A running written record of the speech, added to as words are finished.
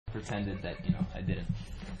pretended that, you know, I didn't.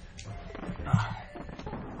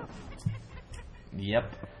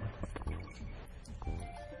 Yep.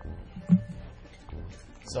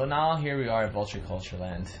 So now here we are at Vulture Culture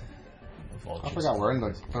Land. I forgot we're in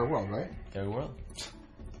the third world, right? Third world?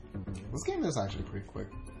 This game is actually pretty quick.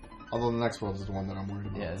 Although the next world is the one that I'm worried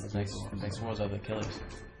about. Yeah, the next worlds are the killers.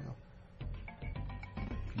 Yeah.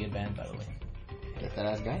 Get banned, by the way. Get that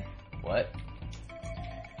ass guy? What?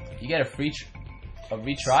 You get a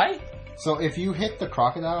retry? So if you hit the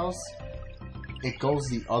crocodiles, it goes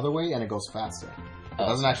the other way and it goes faster. It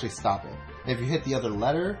doesn't actually stop it. If you hit the other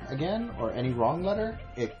letter again, or any wrong letter,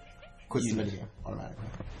 it quits the minigame automatically.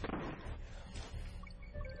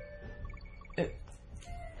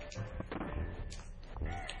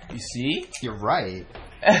 You see? You're right.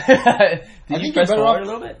 Did you press forward a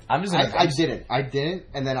little bit? I'm just gonna. I didn't,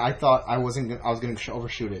 and then I thought I was gonna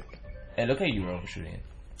overshoot it. Hey, look at you were overshooting it.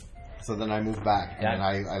 So then I moved back, and then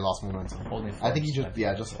I lost momentum. Holding I think you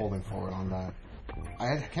just holding forward on that.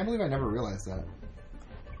 I can't believe I never realized that.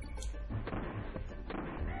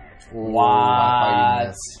 What?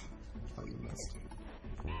 I thought you missed.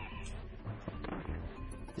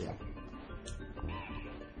 Yeah.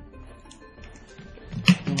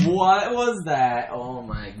 What was that? Oh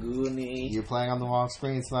my goodness. You're playing on the wrong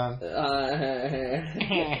screen, son.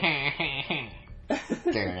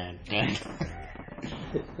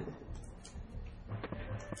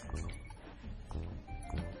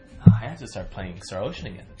 I have to start playing Star Ocean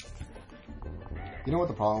again. You know what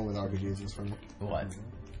the problem with RPGs is for me? What?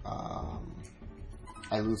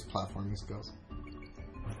 I lose platforming skills.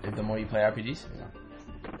 The more you play RPGs? Yeah.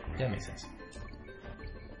 Yeah, that makes sense.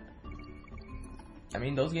 I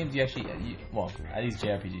mean, those games you actually, well, at least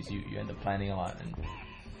JRPGs, you end up planning a lot, and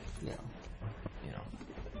yeah, you know,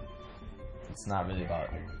 it's not really about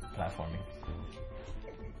platforming.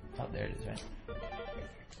 Oh, there it is, right?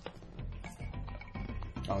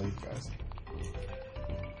 Oh, these guys.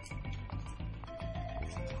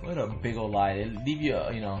 What a big old lie. They leave you,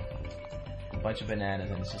 you know, a bunch of bananas,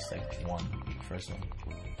 and it's just like one, first one.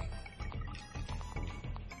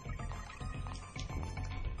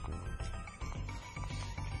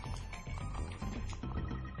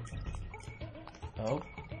 Oh.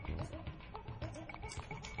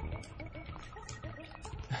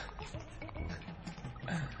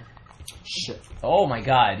 Shit. Oh my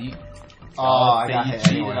god. I got you hit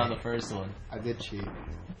cheated anyway. on the first one. I did cheat.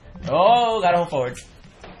 Oh, gotta hold forward.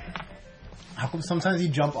 How come sometimes you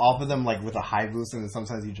jump off of them like with a high boost and then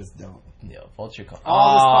sometimes you just don't? Yo, Vulture call.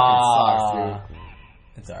 Oh, this fucking sucks, dude.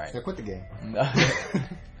 It's alright. Yeah, quit the game.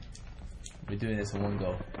 We're doing this in one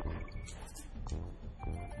go.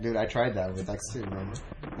 Dude, I tried that with X2, remember?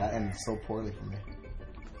 That ended so poorly for me.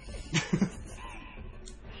 If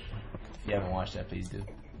you haven't watched that, please do.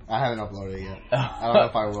 I haven't uploaded it yet. I don't know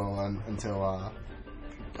if I will until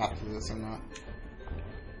after this or not.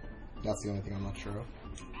 That's the only thing I'm not sure of.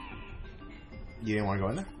 You didn't want to go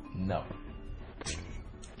in there? No.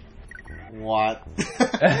 What?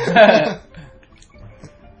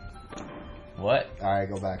 What? Alright,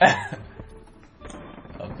 go back.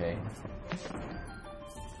 Okay.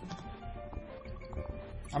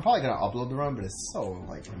 I'm probably gonna upload the run, but it's so,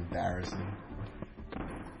 like, embarrassing.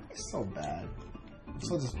 It's so bad. I'm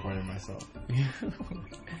so disappointed in myself.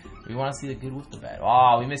 We want to see the good with the bad.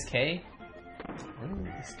 Oh, we missed K? Where did we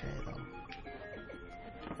miss K, though?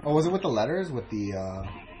 Oh, was it with the letters? With the,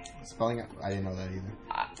 spelling? I didn't know that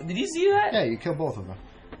either. Did you see that? Yeah, you killed both of them.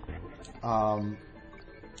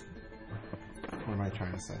 What am I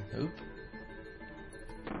trying to say? Oop.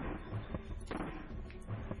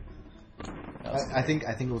 I think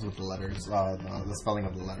it was with the letters, the spelling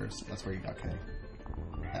of the letters. That's where you got K.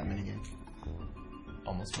 That minigame.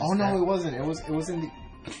 Almost. Oh no, it wasn't. It was in the.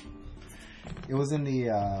 It was in the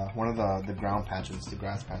one of the ground patches, the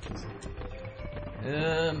grass patches.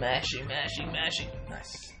 Mashing.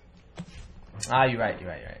 Nice. Ah, you're right.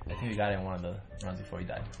 I think we got it in one of the runs before he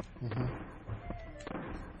died. Mm-hmm.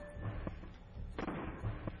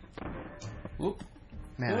 Whoop.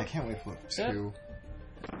 Man, I can't wait for two.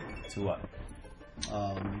 To what?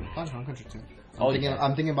 Country 2.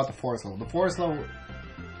 I'm thinking about the forest level. The forest level.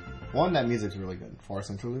 One, that music's really good.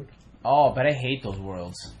 Forest interlude. Oh, but I hate those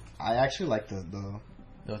worlds. I actually like the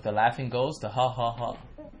laughing ghosts, the ha ha ha.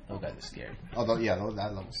 Those guys are scary. Although, yeah,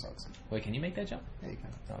 that level sucks. Wait, can you make that jump? Yeah, you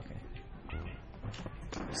can. Oh, okay.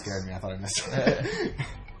 It scared me. I thought I missed it.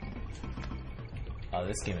 Oh,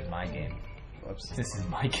 this game is my game. Whoops. This is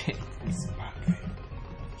my game. This is my game.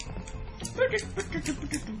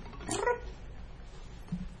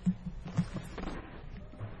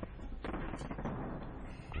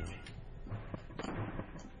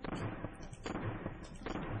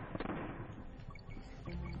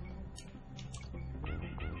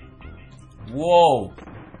 Whoa!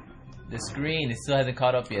 The screen, it still hasn't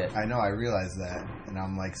caught up yet. I know, I realized that, and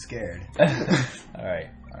I'm like scared. Alright. Alright,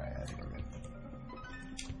 I think we're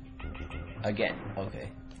good. Again.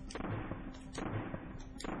 Okay.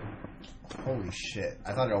 Holy shit.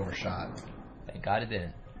 I thought it overshot. Thank God it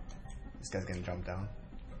didn't. This guy's gonna jump down.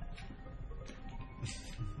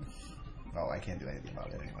 Oh, I can't do anything about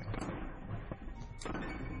it anyway.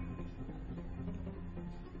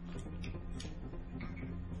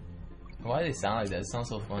 Why do they sound like that? It sounds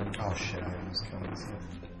so funny. Oh shit, I almost killed myself.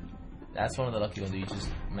 That's one of the lucky ones that you just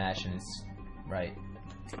mash and it's right.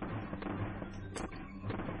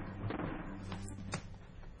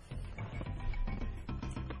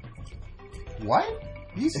 What?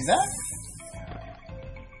 Did you see that?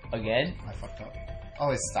 Again? I fucked up.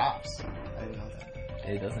 Oh, it stops. I didn't know that.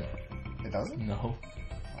 It doesn't. It doesn't? No. Oh,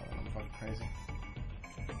 I'm fucking crazy.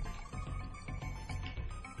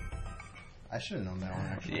 I should have known that one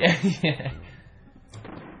actually. Yeah, yeah.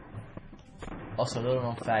 Also, a little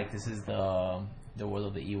known fact: this is the world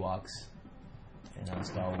of the Ewoks in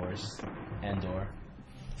Star Wars Andor.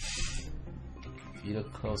 If you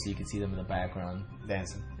look closely, you can see them in the background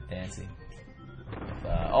Dancing.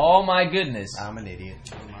 Oh my goodness! I'm an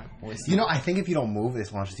idiot. You know, I think if you don't move,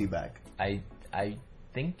 this launches you back. I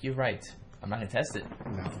think you're right. I'm not gonna test it.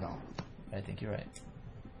 No, don't. I think you're right.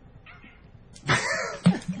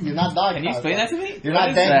 You're not dog. Can you explain that to me? You're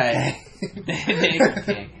not dead.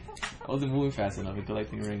 I wasn't moving fast enough and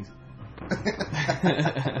collecting rings. I'm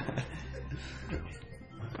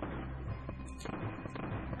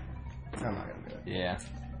not gonna do it. Yeah.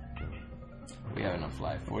 We have enough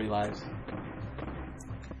life. 40 lives.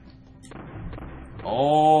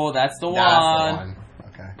 Oh, that's the one. That's the one.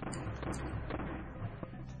 Okay.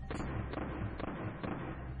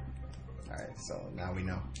 Alright, so now we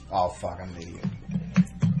know. Oh fuck, I'm an idiot.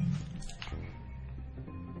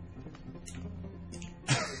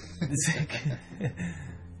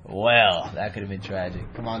 Well, that could have been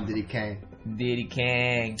tragic. Come on, Diddy Kang. Diddy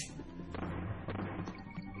Kang.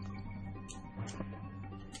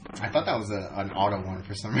 I thought that was an auto one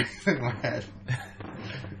for some reason in my head.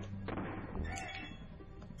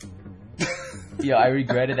 Yo, I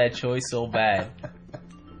regretted that choice so bad.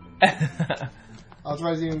 I was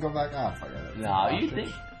surprised you didn't go back out. No, you think?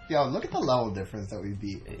 Yo, look at the level difference that we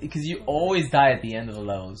beat. Because you always die at the end of the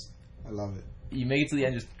levels. I love it. You make it to the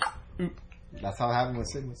end, just. That's how it happened with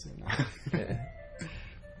Sigma. Yeah.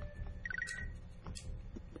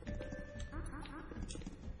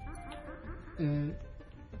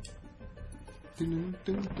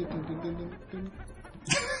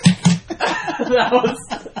 That was.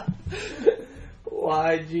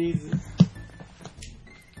 Why, Jesus?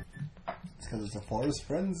 It's because it's a forest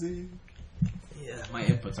frenzy. Yeah, my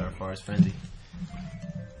inputs are forest frenzy.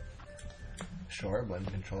 Sure, blame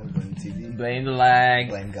the controller, blame the TV. Blame the lag.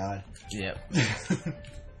 Blame God. Yep.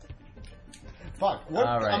 Fuck. What?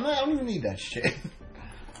 All right. I don't even need that shit.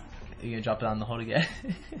 You gonna drop it on the hole again?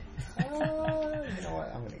 You know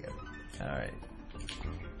what? I'm gonna get it. Alright.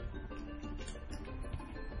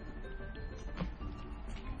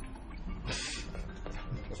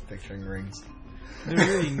 Just picturing rings. The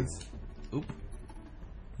rings. Oop.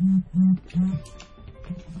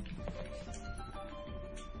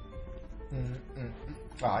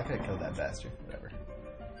 Oh, I could have killed that bastard. Whatever.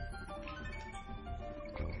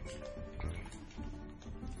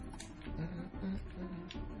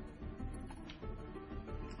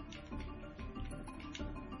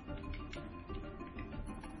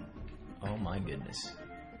 Oh my goodness.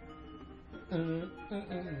 What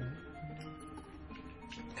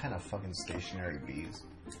kind of fucking stationary bees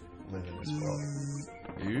live in this world?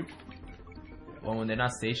 Oop. Well, when they're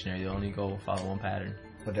not stationary, they only go follow one pattern.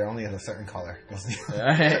 But they're only in a certain color.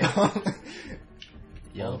 Alright.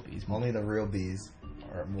 Yellow bees. Only the real bees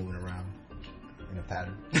are moving around in a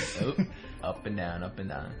pattern. Oop. Up and down, up and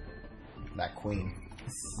down. That queen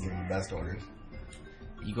giving the best orders.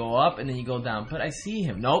 You go up and then you go down. But I see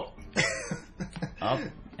him. Nope. Up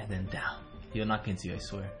and then down. He'll knock into you, I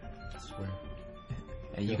swear. I swear.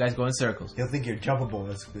 And you guys go in circles. He'll think you're jumpable.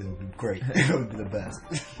 It'll be great. It'll be the best.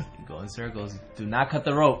 Go in circles. Do not cut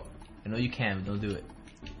the rope. I know you can, but don't do it.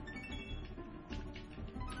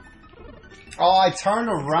 Oh, I turned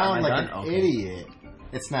around like an Okay. idiot.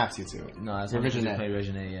 It snaps you to it. No, that's Revision not A. play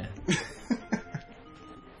Revision A, yeah.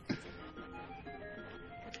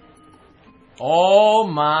 Oh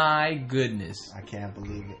my goodness. I can't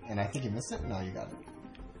believe it. And I think you missed it? No, you got it.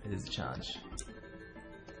 It is a challenge.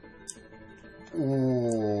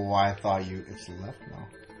 Ooh, I thought you... It's the left? No.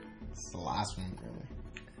 It's the last one, really.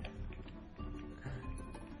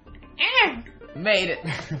 Made it.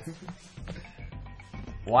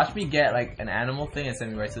 Watch me get like an animal thing and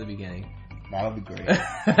send me right to the beginning. That would be great.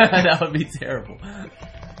 That would be terrible.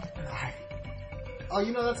 Oh,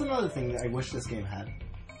 you know, that's another thing that I wish this game had.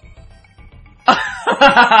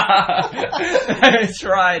 I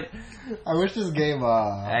tried. I wish this game,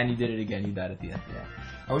 And you did it again, you died at the end. yeah.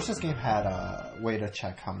 I wish this game had a way to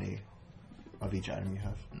check how many of each item you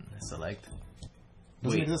have. Select.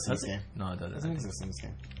 Doesn't Wait, exist in does this it? game. No, it It doesn't. doesn't exist in this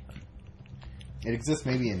game. It exists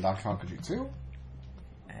maybe in Donkey Kong Country 2.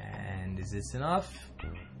 And is this enough?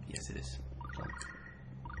 Yes, it is.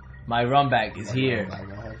 My run back is here. Go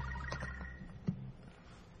ahead.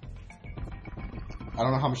 I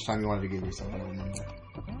don't know how much time you wanted to give yourself, I don't remember.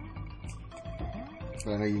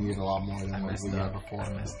 But I know you need a lot more than I what messed we had up. before.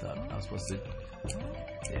 I messed up. I was supposed to.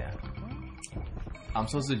 Yeah. I'm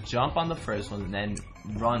supposed to jump on the first one and then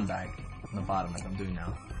run back on the bottom like I'm doing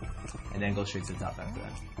now. And then go straight to the top after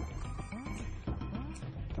that.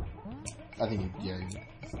 I think you,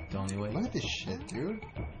 The only way. Look at this shit, dude.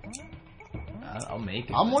 I'll make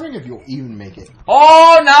it. I'm wondering if you'll even make it.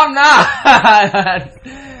 Oh, no, I'm not!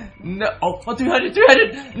 No. Oh, 300,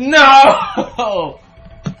 300! No!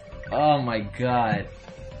 Oh my god.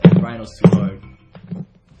 Rhino's too hard.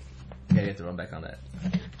 Okay, I get to run back on that.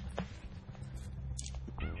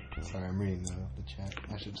 Sorry, I'm reading the chat.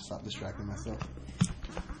 I should stop distracting myself.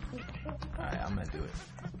 Alright, I'm gonna do it.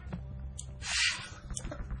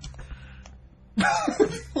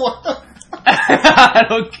 What the I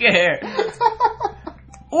don't care.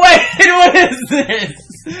 Wait, what is this?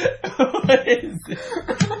 What is this?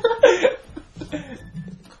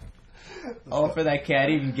 Oh, for that cat, I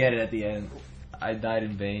didn't even get it at the end. I died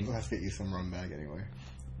in vain. Let's get you some rum bag anyway.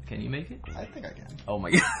 Can you make it? I think I can. Oh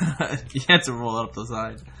my god. You had to roll it up the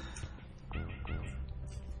side.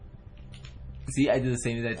 See, I did the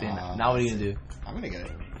same exact thing. Now what are you gonna do? I'm gonna get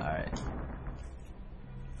it. Alright.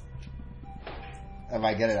 If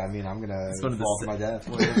I get it, I mean, I'm gonna It's one of fall to my the death.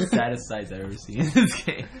 one of the saddest sights I've ever seen in this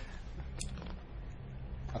game.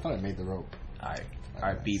 I thought I made the rope. Alright. I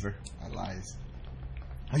Alright, lies. Beaver. I lies.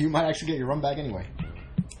 Oh, you might actually get your rum bag anyway.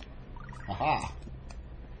 Aha.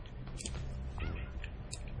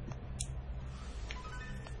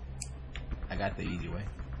 I got the easy way.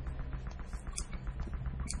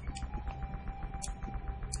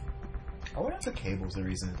 I wonder if the cable's the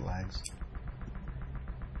reason it lags.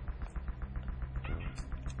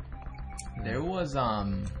 There was,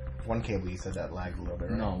 One cable you said that lagged a little bit,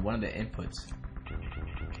 right? no, one of the inputs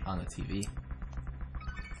on the TV.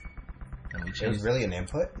 And we It was changed really an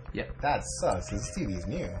input? Yep. That sucks, 'cause this TV's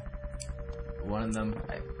new. one of them.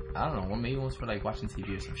 I don't know. One maybe one's for like watching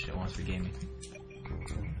TV or some shit. One's for gaming.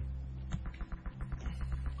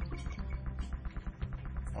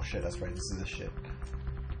 Oh shit, that's right, this is a shit.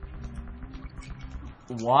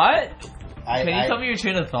 What? Can Can you tell me your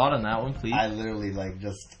train of thought on that one, please? I literally, like,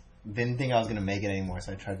 just didn't think I was gonna make it anymore,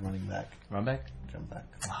 so I tried running back. Run back. Jump back.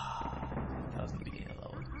 That was in the beginning of the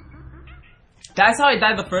level. That's how I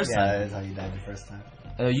died the first Yeah, time. that is how you died the first time.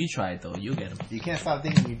 Oh, you try it though. You get him. You can't stop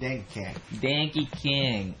thinking you dang can't. Danky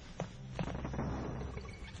King.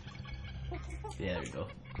 Yeah, there we go.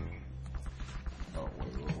 Oh,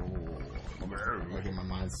 look at my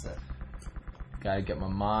mindset. Gotta get my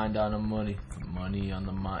mind on the money. Money on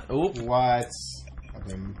the mind. Oh. What? I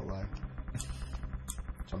blame him for lag.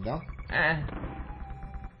 Jump down? Eh.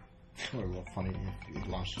 It would have looked funny if it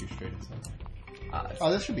launched you straight into it. It's-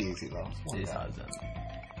 Oh, this should be easy though. It's one This is guy. how it's done.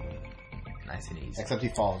 Nice and easy. Except he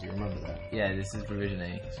falls, you remember that. Yeah, this is revision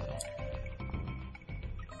A, so.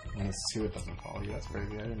 When it's 2, it doesn't follow you. That's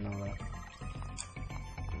crazy. I didn't know that.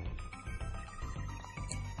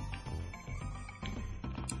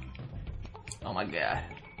 Oh my god.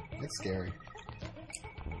 It's scary.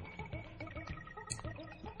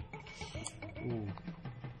 Ooh.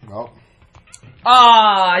 Well.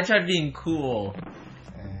 Ah, I tried being cool.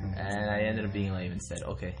 And And I ended up being lame instead.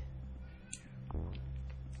 Okay.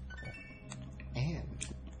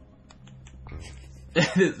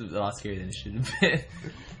 This is a lot scarier than it should have been.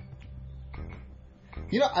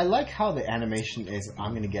 You know, I like how the animation is.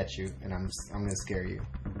 I'm gonna get you, and I'm gonna scare you.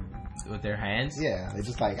 With their hands? Yeah, they're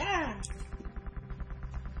just like ah.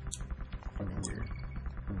 Fucking weird.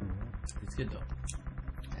 It's good though.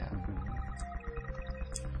 Yeah.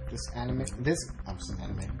 I'm saying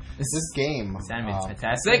anime. This game. This anime is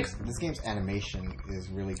fantastic. This game's animation is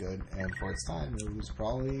really good, and for its time, it was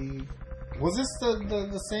probably. Was this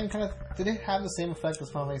the same kind of? Did it have the same effect as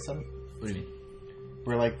Final Fantasy 7? What do you mean?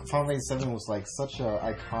 Where like Final Fantasy 7 was like such a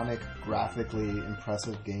iconic, graphically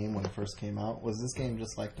impressive game when it first came out. Was this game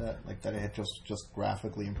just like that? Like that it had just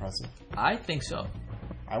graphically impressive? I think so.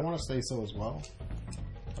 I want to say so as well.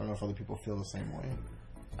 I don't know if other people feel the same way.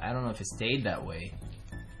 I don't know if it stayed that way.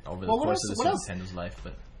 over the Well, what course else- of what the Super else? Nintendo's life.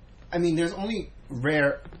 But I mean, there's only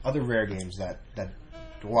other rare games that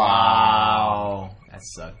wow, that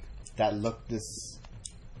sucked. that look this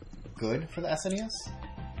good for the SNES.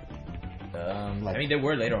 I mean, there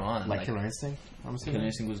were later on. Like Killer Instinct. I'm assuming. Killer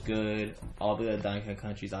Instinct was good. All the Donkey Kong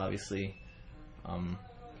countries, obviously. I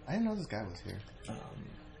didn't know this guy was here.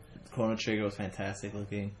 Chrono Trigger was fantastic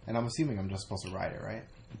looking. And I'm assuming I'm just supposed to ride it, right?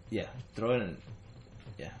 Yeah, throw it in.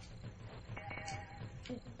 Yeah.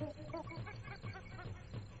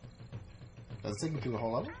 Does it take me through the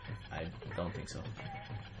whole level? I don't think so.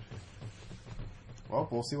 Well,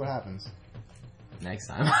 we'll see what happens. Next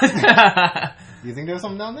time. Do you think there's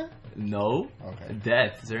something down there? No. Okay.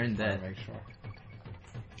 Death. Certain death. Make sure.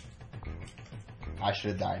 I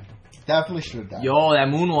should have died. Definitely should have died. Yo, that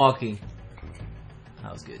moonwalking.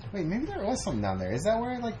 That was good. Wait, maybe there was something down there. Is that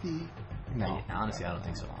where like the? No. Honestly, I don't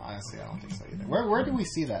think so. Honestly, I don't think so either. Where do we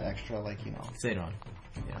see that extra, like, you know? It's later on.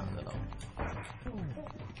 Yeah, on the level.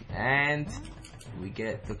 And we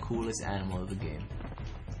get the coolest animal of the game.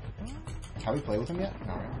 Have we played with him yet?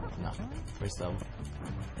 No, right? No. First level.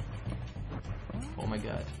 Oh my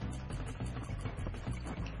god.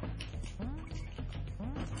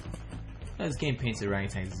 This game paints the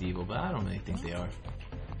orangutans as evil, but I don't really think they are.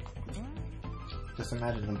 Just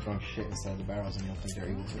imagine them throwing shit inside the barrels and you'll think they're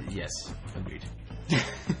evil too. Yes, agreed.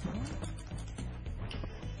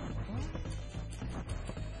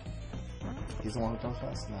 He's the one who comes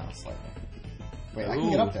fast? No, slightly. Wait, I can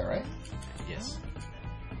get up there, right? Yes.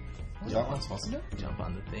 Is that what I'm supposed to do? Jump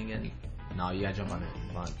on the thing and... No, you gotta jump on it.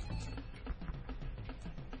 Come on.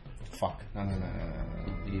 Fuck. No.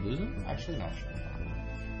 Did you lose him? Actually, not sure.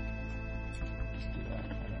 Just do that.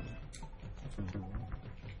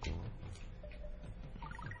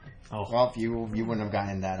 Oh. Well, you wouldn't have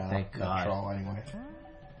gotten that, Thank that God. troll anyway.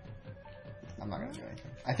 I'm not gonna do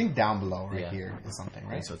anything. I think down below right Yeah. here is something, I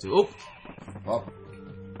right? think so too. Oh! Well,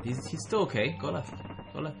 He's still okay. Go left.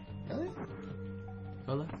 Go left. really?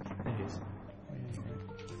 Go left. There he is.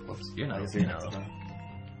 Whoops. You're not I okay see now, that. though.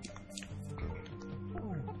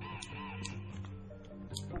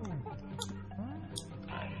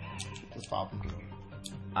 Just pop him.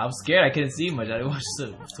 I was scared. I couldn't see much. I didn't watch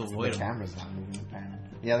to avoid The him. camera's not moving the pan.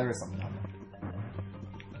 Yeah, there is something down there.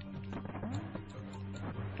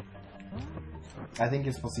 I think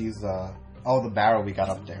you're supposed to use the... Oh, the barrel we got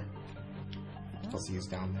up there. You're supposed to use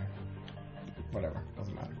down there. Whatever.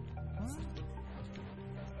 Doesn't matter.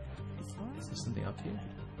 Is there something up here?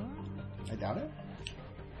 I doubt it.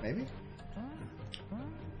 Maybe?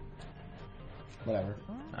 Whatever.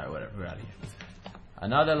 Alright, whatever. We're out of here.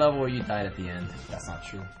 Another level where you died at the end. That's not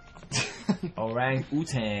true.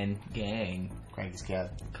 Orang-Utan Gang. Cranky's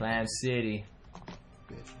cat. Clam City.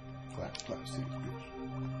 Bitch. Clap, see,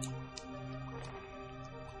 bitch.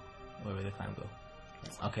 Where did the clam go?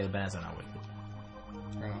 Okay, the bananas are not with it.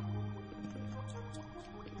 Right on.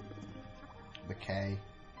 The K.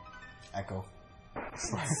 Echo.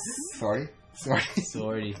 Sorry?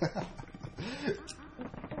 Sorry.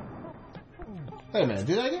 Wait a minute,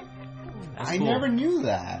 do that again? That's I cool. never knew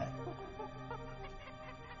that.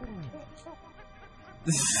 Cool.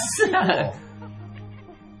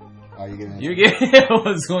 Oh, You're getting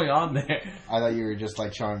what's going on there. I thought you were just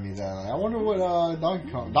like showing me that. I wonder what Donkey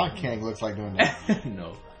Kong looks like doing that.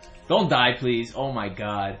 No. Don't die, please. Oh my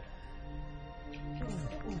god.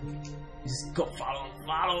 Just go follow him.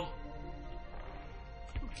 Follow him.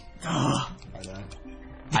 Ugh. I died.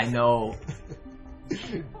 I know.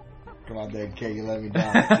 Come on, then, K, you let me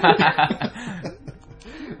down.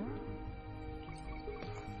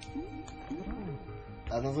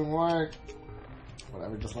 That doesn't work.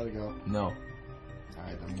 Whatever, just let it go. No.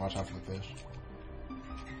 Alright, then watch out for the fish.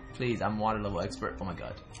 Please, I'm water level expert. Oh my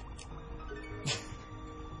god. Have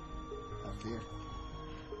fear.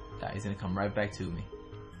 That is gonna come right back to me.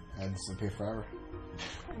 And disappear forever.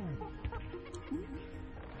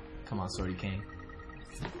 Come on, Swordy King.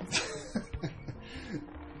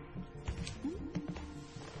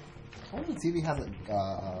 I wonder if the TV has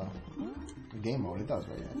a game mode. It does,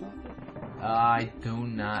 right? I thought. I do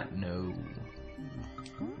not know.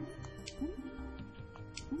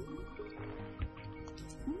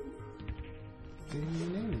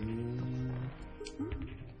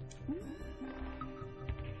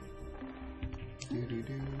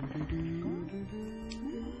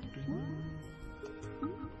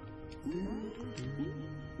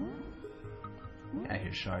 I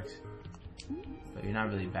hear sharks. But you're not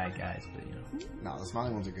really bad guys, but you know. No, the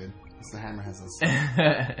smiling ones are good. It's the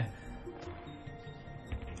hammerheads.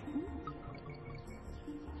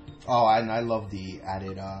 Oh, and I love the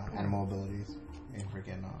added animal abilities in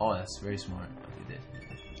freaking. Oh, that's very smart what they did.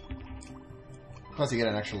 Plus, you get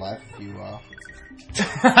an extra life if you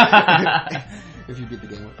if you beat the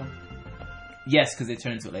game with them. Yes, because they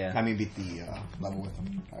turn into yeah. I mean, beat the level with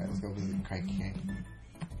them. All right, let's go visit Cranky King.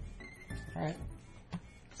 All right,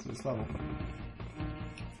 so this level.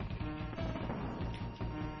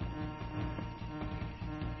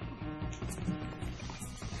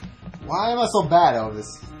 Why am I so bad, Elvis?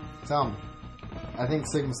 Tell me. I think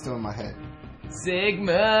Sigma's still in my head.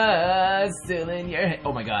 Sigma still in your head.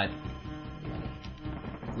 Oh my god.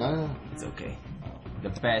 No. It's okay. The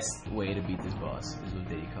best way to beat this boss is with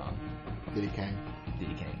Diddy Kong. Diddy Kang.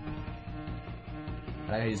 Diddy Kang.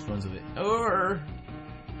 I like how he just runs with it. Or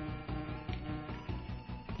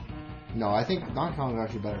No, I think Donkey Kong is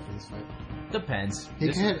actually better for this fight. depends.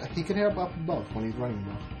 He can hit up above when he's running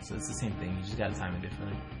above. So it's the same thing. You just gotta time it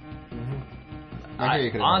differently.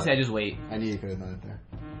 Honestly, I just wait. I knew you could have done it there.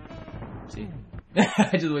 See,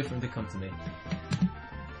 I just wait for him to come to me.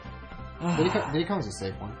 Diddy Kong's a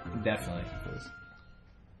safe one. Definitely.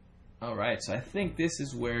 All right, so I think this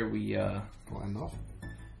is where we We'll end off.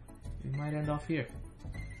 we might end off here.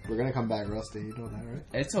 We're gonna come back rusty. You know that, right?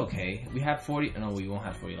 It's okay. We have 40. No, we won't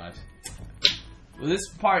have 40 lives. Well, this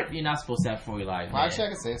part you're not supposed to have 40 lives. Well, actually, I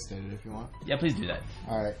can say it stated if you want. Yeah, please do that.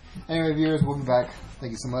 All right. Anyway, viewers, we'll be back.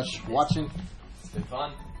 Thank you so much for watching. It's been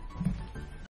fun.